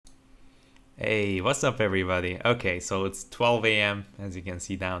Hey, what's up, everybody? Okay, so it's 12 a.m. as you can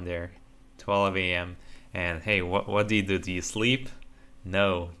see down there. 12 a.m. And hey, what do you do? Do you sleep?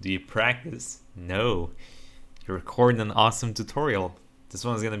 No. Do you practice? No. You record an awesome tutorial. This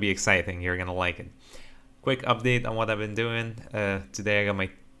one's gonna be exciting. You're gonna like it. Quick update on what I've been doing. Today I got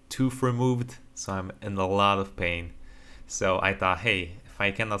my tooth removed, so I'm in a lot of pain. So I thought, hey, if I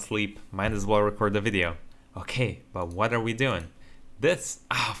cannot sleep, might as well record the video. Okay, but what are we doing? This.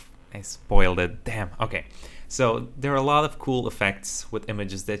 I spoiled it. Damn. Okay. So there are a lot of cool effects with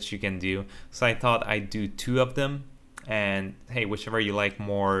images that you can do. So I thought I'd do two of them. And hey, whichever you like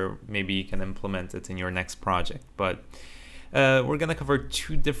more, maybe you can implement it in your next project. But we're going to cover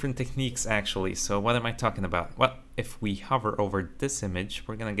two different techniques actually. So what am I talking about? Well, if we hover over this image,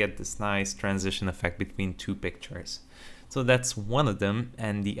 we're going to get this nice transition effect between two pictures. So that's one of them.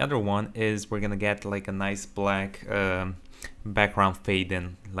 And the other one is we're going to get like a nice black background fade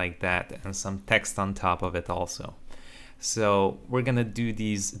in like that and some text on top of it also. So we're gonna do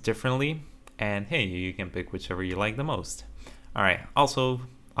these differently, and hey, you can pick whichever you like the most. All right, also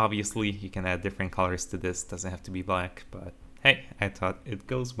obviously you can add different colors to this, doesn't have to be black, but hey, I thought it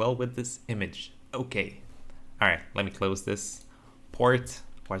goes well with this image. Okay, all right, let me close this port,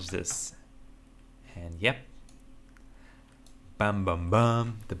 watch this, and yep, bam bam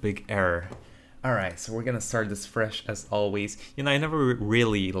bam, the big error. Alright, so we're gonna start this fresh as always. You know, I never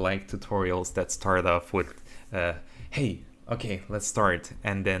really like tutorials that start off with, hey, okay, let's start.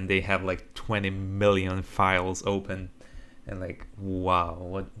 And then they have like 20 million files open. And like, wow,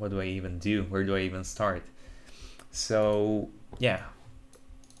 what do I even do? Where do I even start? So, yeah.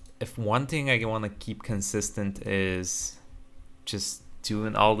 If one thing I want to keep consistent is just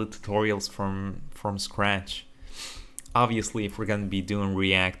doing all the tutorials from scratch. Obviously, if we're going to be doing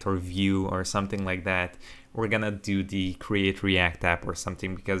React or Vue or something like that, we're going to do the Create React app or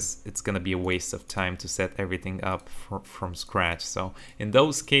something because it's going to be a waste of time to set everything up from scratch. So in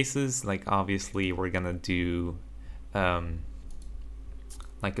those cases, like obviously we're going to do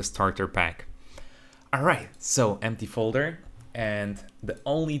like a starter pack. All right, so empty folder. And the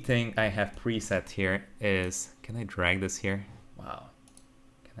only thing I have preset here is, can I drag this here? Wow,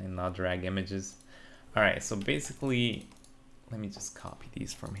 can I not drag images? All right, so basically, let me just copy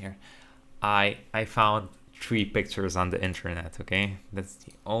these from here. I found 3 pictures on the internet, okay? That's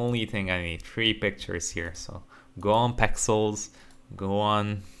the only thing I need, 3 pictures here. So go on Pexels, go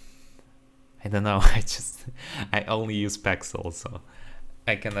on, I don't know, I only use Pexels, so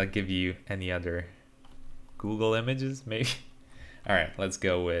I cannot give you any other Google images, maybe? All right, let's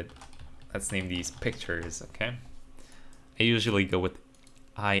name these pictures, okay? I usually go with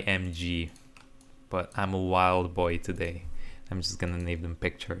IMG. But I'm a wild boy today. I'm just gonna name them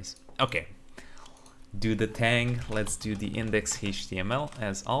pictures. Okay, do the tag. Let's do the index HTML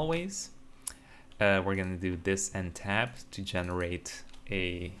as always. We're gonna do this and tab to generate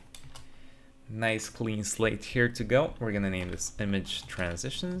a nice clean slate here to go. We're gonna name this image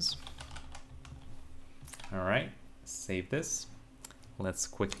transitions. All right, save this. Let's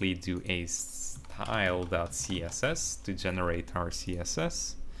quickly do a style.css to generate our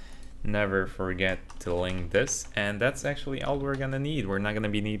CSS. Never forget to link this, and that's actually all we're gonna need. We're not gonna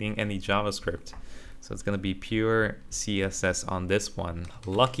be needing any JavaScript, so it's gonna be pure CSS on this one.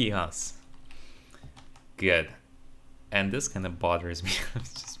 Lucky us. Good. And this kind of bothers me.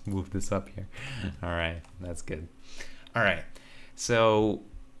 Let's just move this up here. All right, that's good. All right, so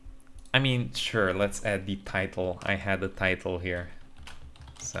I mean, sure, let's add the title. I had the title here,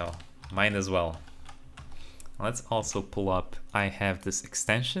 so might as well. Let's also pull up, I have this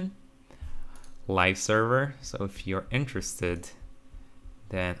extension, live server. So if you're interested,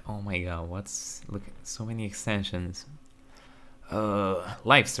 then oh my god, look at so many extensions.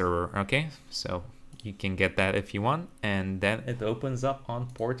 Live server, okay, so you can get that if you want, and then it opens up on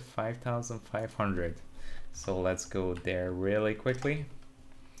port 5500. So let's go there really quickly,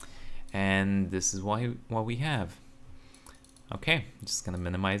 and this is what we have. Okay, I'm just gonna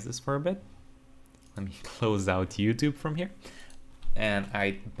minimize this for a bit. Let me close out YouTube from here. And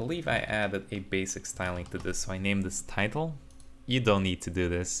I believe I added a basic styling to this, so I named this title. You don't need to do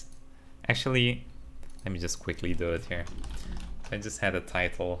this. Actually, let me just quickly do it here. I just had a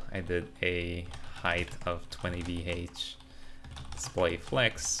title. I did a height of 20 VH, display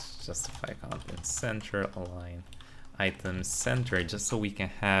flex, justify content center, align items center, just so we can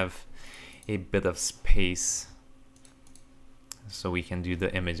have a bit of space so we can do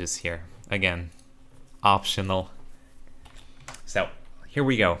the images here. Again, optional. So here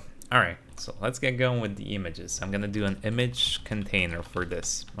we go. All right, so let's get going with the images. I'm gonna do an image container for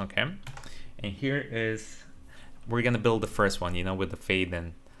this, okay? And here is, we're gonna build the first one, you know, with the fade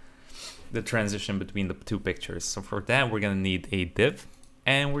in. the transition between the two pictures. So for that, we're gonna need a div,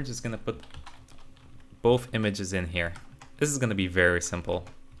 and we're just gonna put both images in here. This is gonna be very simple,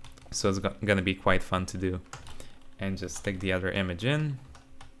 so it's gonna be quite fun to do. And just stick the other image in.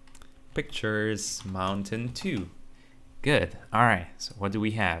 Pictures, mountain 2. Good. All right, so what do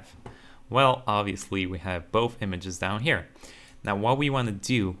we have? Well, obviously we have both images down here. Now what we want to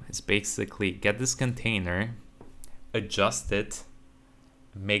do is basically get this container, adjust it,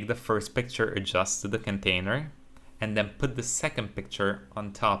 make the first picture adjust to the container, and then put the second picture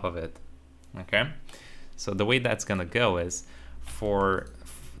on top of it. Okay? So the way that's gonna go is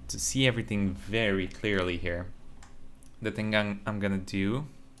to see everything very clearly here, the thing I'm gonna do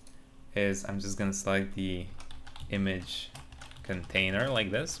is I'm just gonna select the image container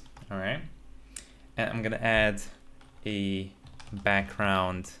like this. All right, and I'm gonna add a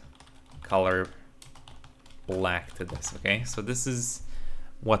background color black to this. Okay, so this is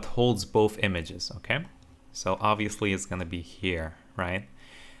what holds both images. Okay, so obviously it's gonna be here, right?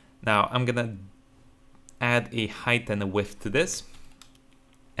 Now I'm gonna add a height and a width to this,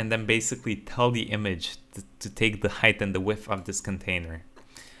 and then basically tell the image to take the height and the width of this container.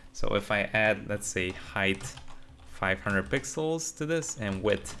 So if I add, let's say, height 500 pixels to this and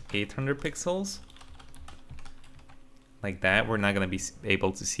width 800 pixels, like that, we're not going to be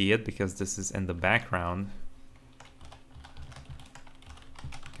able to see it because this is in the background.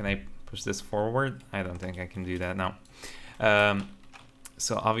 Can I push this forward? I don't think I can do that now.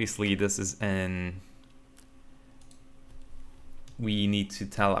 So obviously this is in, we need to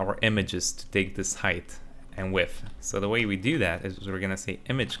tell our images to take this height and width. So the way we do that is we're gonna say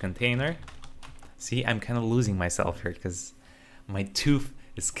image container. See, I'm kind of losing myself here because my tooth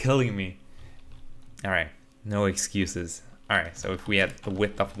is killing me. All right, no excuses. All right, so if we add a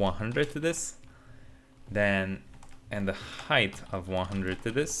width of 100 to this, then, and the height of 100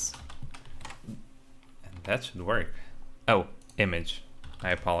 to this, and that should work. Oh, image,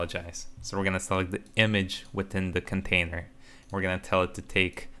 I apologize. So we're gonna select the image within the container. We're gonna tell it to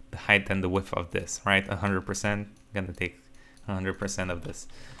take the height and the width of this, right? 100%, gonna take 100% of this.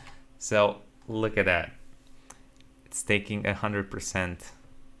 So look at that. It's taking 100%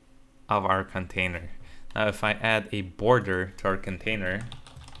 of our container. Now if I add a border to our container,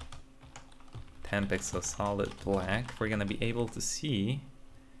 10 pixel solid black, we're gonna be able to see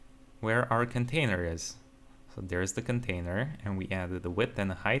where our container is. So there's the container, and we added the width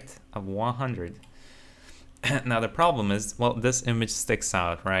and the height of 100. Now the problem is, well, this image sticks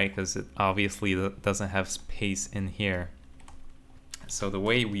out, right? Because it obviously doesn't have space in here. So the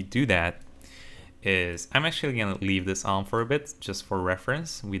way we do that is, I'm actually gonna leave this on for a bit, just for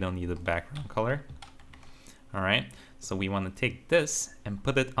reference. We don't need a background color. All right, so we wanna take this and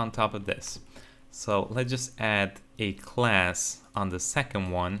put it on top of this. So let's just add a class on the second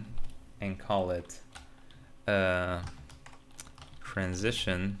one and call it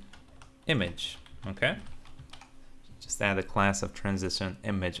transition image, okay? Just add a class of transition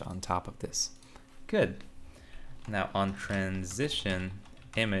image on top of this. Good. Now on transition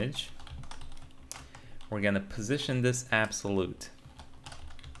image, we're gonna position this absolute.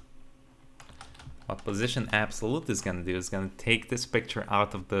 What position absolute is gonna do is gonna take this picture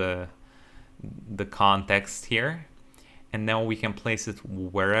out of the context here, and now we can place it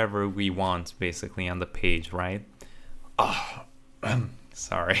wherever we want, basically on the page, right? Oh,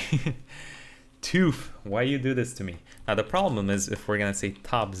 sorry. Tooth, why you do this to me? Now the problem is, if we're gonna say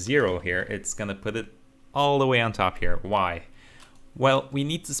top 0 here, it's gonna put it all the way on top here. Why? Well, we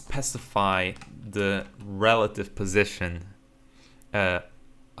need to specify the relative position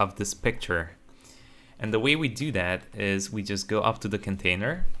of this picture. And the way we do that is we just go up to the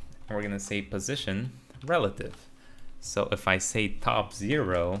container and we're gonna say position relative. So if I say top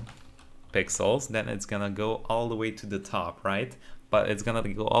 0 pixels, then it's gonna go all the way to the top, right? But it's gonna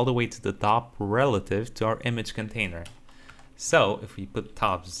go all the way to the top relative to our image container. So if we put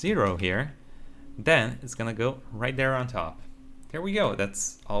top 0 here, then it's gonna go right there on top. There we go,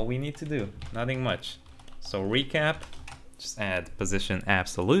 that's all we need to do, nothing much. So recap, just add position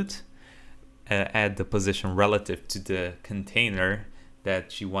absolute, add the position relative to the container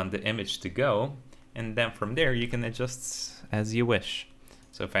that you want the image to go, and then from there you can adjust as you wish.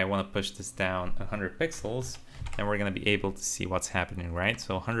 So if I want to push this down 100 pixels, then we're going to be able to see what's happening, right?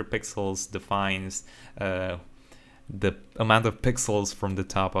 So 100 pixels defines the amount of pixels from the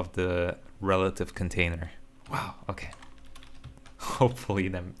top of the relative container. Wow, okay. Hopefully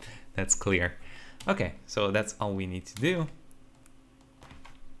then that's clear. Okay, so that's all we need to do.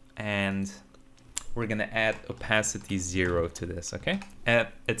 And we're gonna add opacity 0 to this, okay? And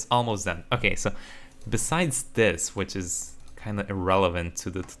it's almost done. Okay, so besides this, which is kind of irrelevant to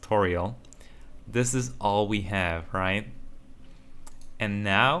the tutorial. This is all we have, right? And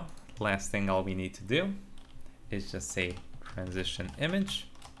now, last thing all we need to do is just say transition image.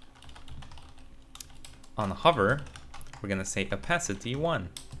 On hover, we're gonna say opacity 1.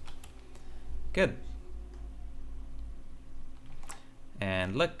 Good.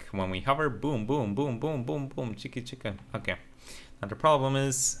 And look, when we hover, boom, boom, boom, boom, boom, boom, chicka chicka. Okay. Now the problem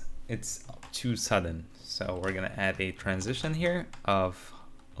is it's too sudden. So we're gonna add a transition here of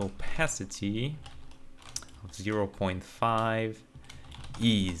opacity of 0.5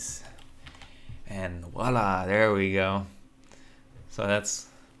 ease. And voila, there we go. So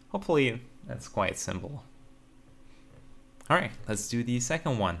hopefully that's quite simple. All right, let's do the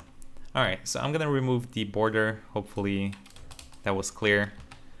second one. All right, so I'm gonna remove the border. Hopefully that was clear.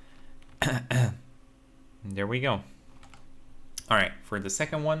 There we go. All right, for the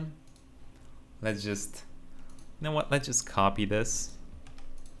second one, let's just, you know what? Let's just copy this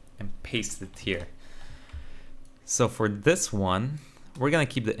and paste it here. So for this one, we're gonna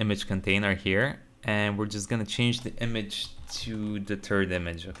keep the image container here, and we're just gonna change the image to the third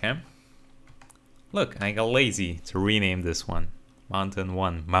image, okay? Look, I got lazy to rename this one. Mountain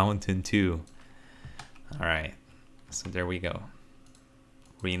 1, Mountain 2. All right, so there we go.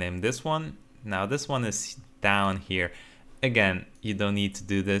 Rename this one. Now this one is down here. Again, you don't need to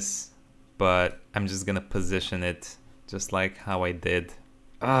do this, but I'm just gonna position it just like how I did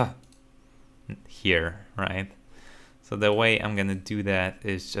here, right? So the way I'm gonna do that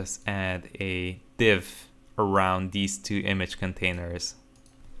is just add a div around these two image containers.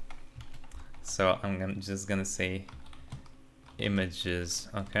 So I'm just gonna say images,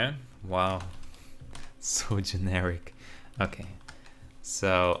 okay? Wow, so generic. Okay,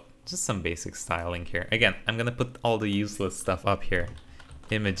 so just some basic styling here. Again, I'm gonna put all the useless stuff up here.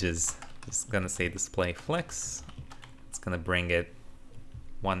 Images, just gonna say display flex. It's gonna bring it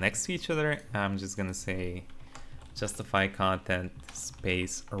one next to each other. I'm just gonna say justify content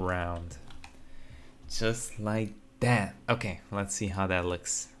space around. Just like that. Okay, let's see how that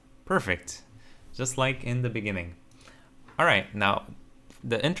looks. Perfect, just like in the beginning. All right, now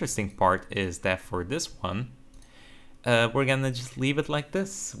the interesting part is that for this one, we're gonna just leave it like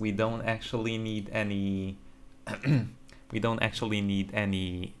this. We don't actually need any we don't actually need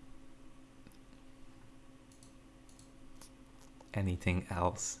anything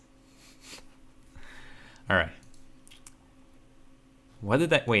else. All right, what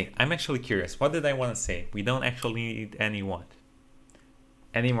did I wait, I'm actually curious, what did I want to say? We don't actually need any what?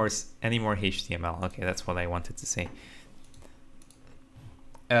 Any more HTML. Okay, that's what I wanted to say.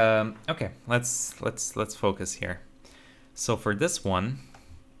 Okay, let's focus here. So for this one,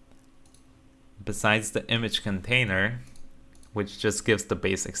 besides the image container, which just gives the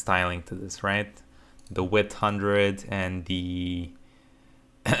basic styling to this, right? The width 100 and the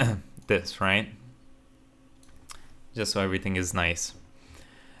this, right? Just so everything is nice.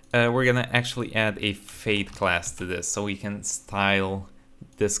 We're gonna actually add a fade class to this so we can style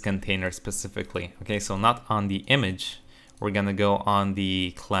this container specifically. Okay, so not on the image, we're gonna go on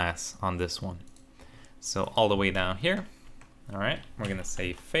the class on this one. So all the way down here. All right, we're gonna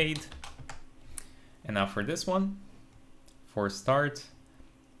say fade. And now for this one, for start,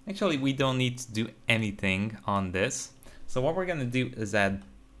 actually we don't need to do anything on this. So what we're gonna do is add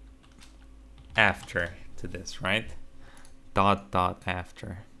after to this, right? Dot dot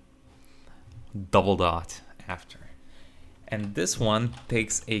after, double dot after. And this one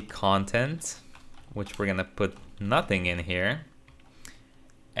takes a content, which we're gonna put nothing in here.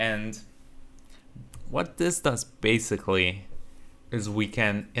 And what this does basically is we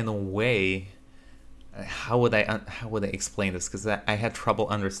can, in a way, how would I explain this? Because I had trouble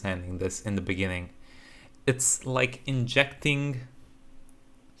understanding this in the beginning. It's like injecting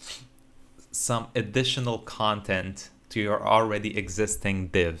some additional content to your already existing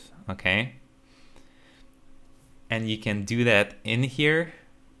div, okay? And you can do that in here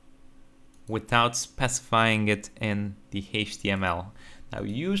without specifying it in the HTML. Now,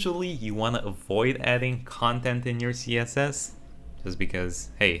 usually you want to avoid adding content in your CSS just because,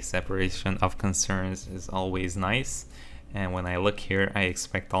 hey, separation of concerns is always nice. And when I look here, I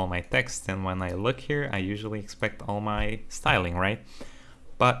expect all my text. And when I look here, I usually expect all my styling, right?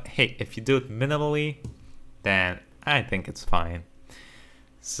 But hey, if you do it minimally, then I think it's fine.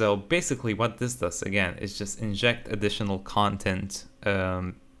 So basically what this does, again, is just inject additional content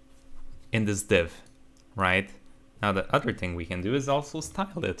in this div, right? Now the other thing we can do is also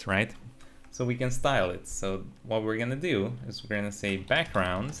style it, right? So we can style it. So what we're gonna do is we're gonna say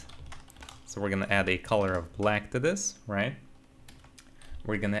background. So we're gonna add a color of black to this, right?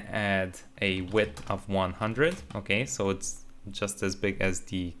 We're gonna add a width of 100. Okay, so it's just as big as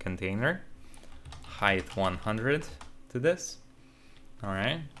the container. Height 100 to this. All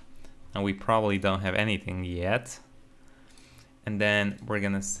right. And we probably don't have anything yet. And then we're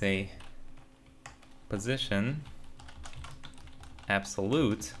gonna say position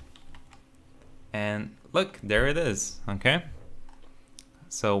absolute. And look, there it is, okay?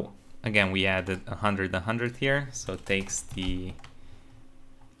 So again, we added 100 here, so it takes the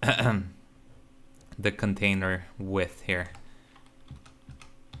the container width here.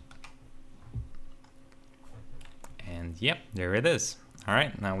 And yep, there it is. All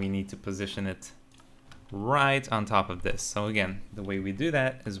right, now we need to position it right on top of this. So again, the way we do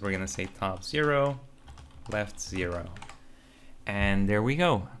that is we're gonna say top 0, left 0. And there we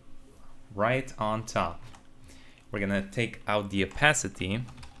go, right on top. We're gonna take out the opacity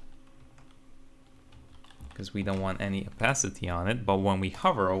because we don't want any opacity on it, but when we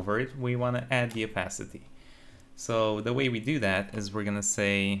hover over it, we wanna add the opacity. So the way we do that is we're gonna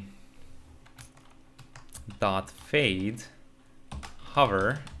say dot fade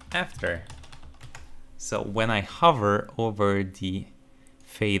hover after. So when I hover over the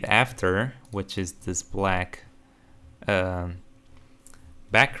fade after, which is this black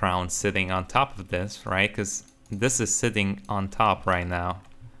background sitting on top of this, right? Because this is sitting on top right now.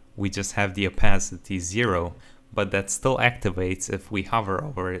 We just have the opacity 0, but that still activates if we hover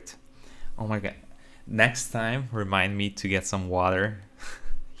over it. Oh my god. Next time, remind me to get some water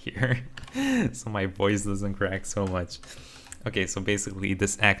here so my voice doesn't crack so much. Okay, so basically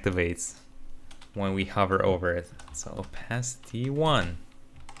this activates when we hover over it. So opacity 1.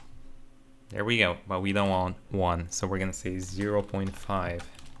 There we go, but we don't want 1, so we're gonna say 0.5.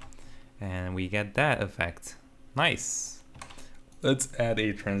 And we get that effect. Nice. Let's add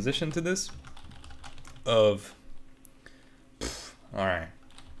a transition to this of, alright,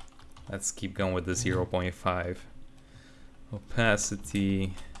 let's keep going with the 0.5.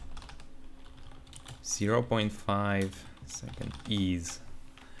 Opacity 0.5 second ease.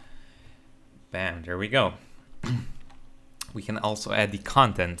 Bam, there we go. We can also add the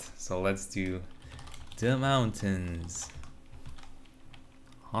content. So let's do the mountains.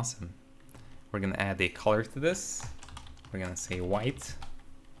 Awesome. We're gonna add a color to this. We're gonna say white.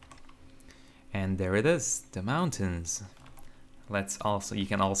 And there it is, the mountains. Let's also, you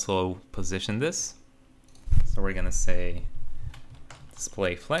can also position this. So we're gonna say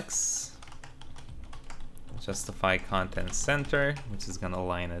display flex, justify content center, which is gonna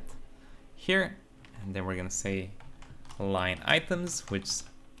align it here. And then we're gonna say align items, which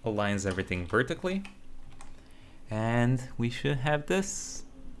aligns everything vertically. And we should have this.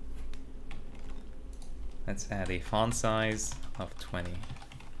 Let's add a font size of 20.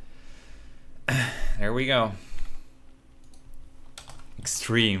 There we go.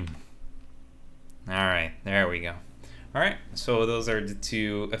 Extreme. All right, there we go. All right, so those are the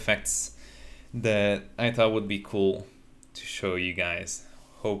two effects that I thought would be cool to show you guys.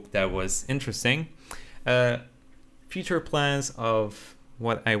 Hope that was interesting. Future plans of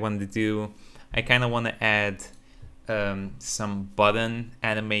what I want to do. I kind of want to add some button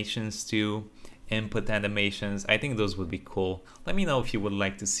animations too, input animations. I think those would be cool. Let me know if you would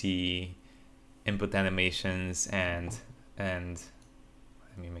like to see input animations and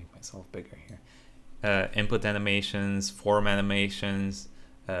let me make myself bigger here. Input animations, form animations,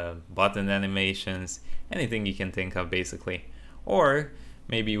 button animations, anything you can think of basically. Or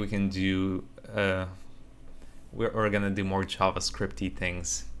maybe we can do, we're gonna do more JavaScript-y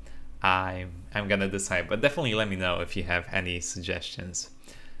things. I'm gonna decide, but definitely let me know if you have any suggestions.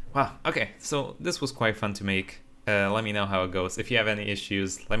 Wow, okay, so this was quite fun to make. Let me know how it goes. If you have any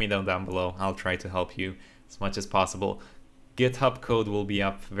issues, let me know down below. I'll try to help you as much as possible. GitHub code will be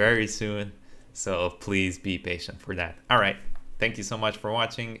up very soon, so please be patient for that. All right, thank you so much for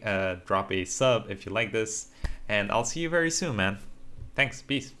watching. Drop a sub if you like this, and I'll see you very soon, man. Thanks,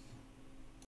 peace.